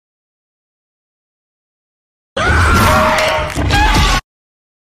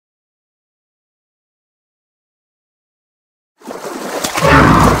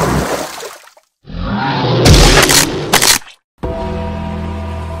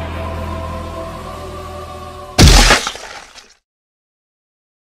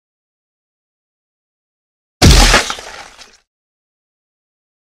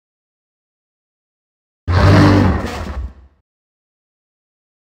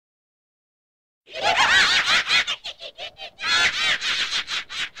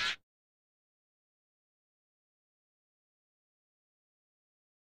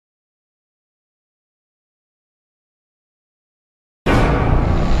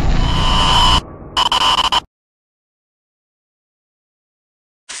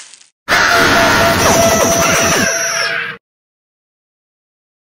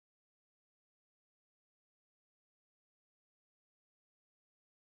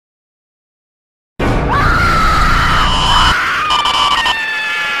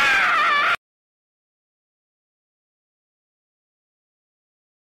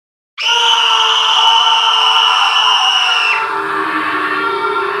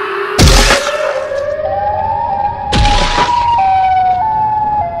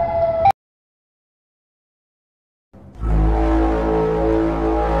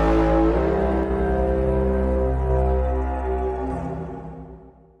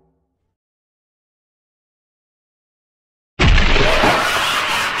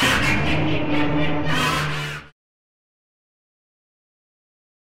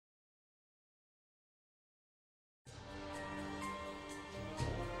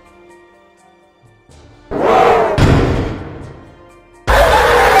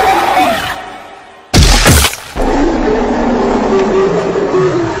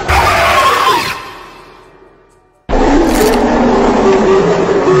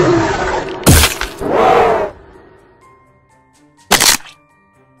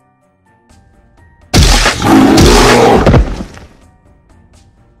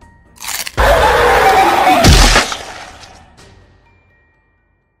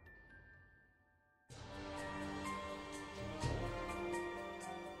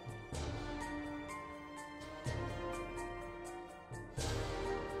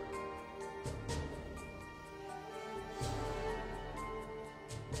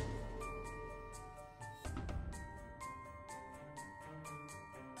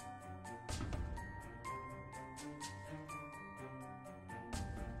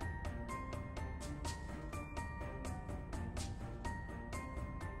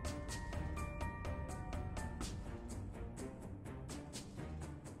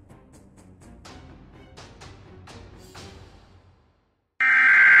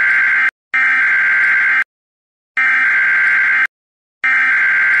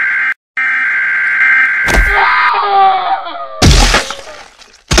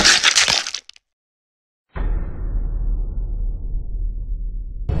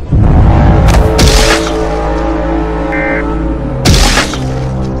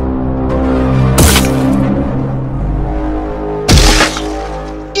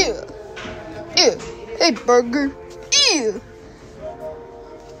burger. Ew.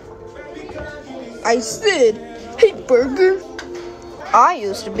 I said, hey, burger. I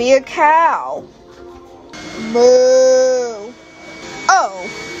used to be a cow. Moo. Oh.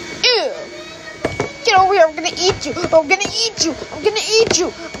 Ew. Get over here. I'm gonna eat you. I'm gonna eat you. I'm gonna eat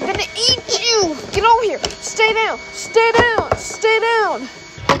you. I'm gonna eat you. Get over here. Stay down. Stay down. Stay down.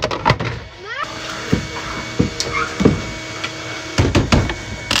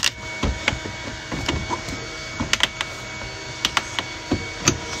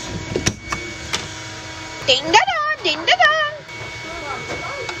 Ding da da, ding da da.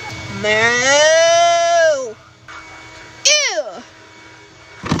 Moo. Ew.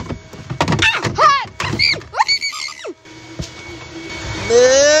 Ah, hot.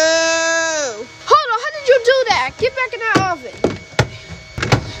 Moo. Hold on, how did you do that? Get back in that oven.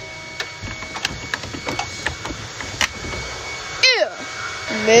 Ew.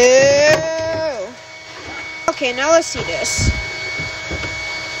 Moo. Okay, now let's see this.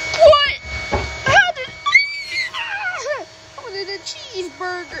 What? How did I wanted a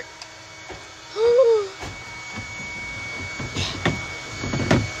cheeseburger.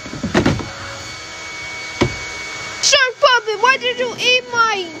 Shark Puppet, why did you eat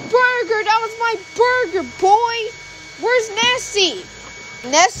my burger? That was my burger, boy. Where's Nessie?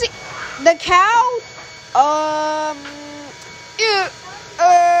 Nessie? The cow? Yeah,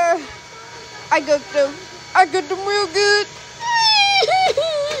 I got them real good.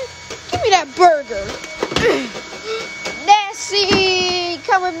 Give me that burger. Nessie,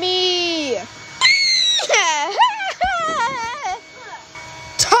 come with me.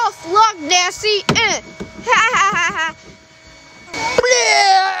 Tough luck, Nessie.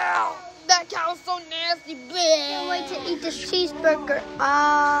 That cow's so nasty. Can't wait to eat this cheeseburger.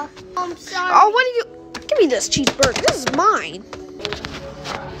 I'm sorry. Oh, what are you? Give me this cheeseburger. This is mine.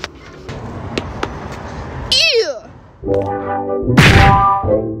 Ew.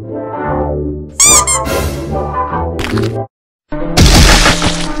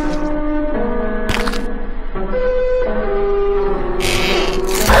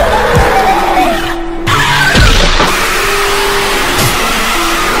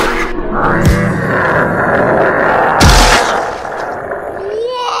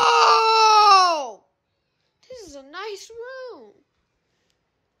 Whoa! This is a nice room.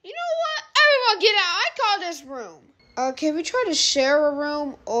 You know what? Everyone get out. I call this room. Can we try to share a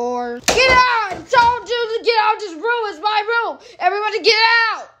room or... Get out! I told you to get out of this room. It's my room. Everybody get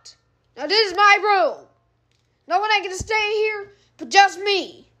out. Now this is my room. No one ain't gonna stay here but just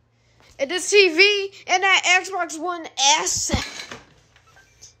me. And this TV and that Xbox One S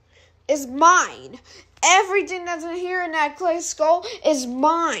is mine. Everything that's in here in that clay skull is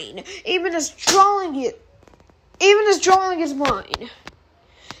mine. Even this drawing is mine.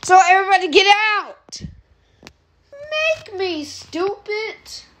 So everybody get out. Make me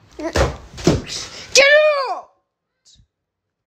stupid. Get out!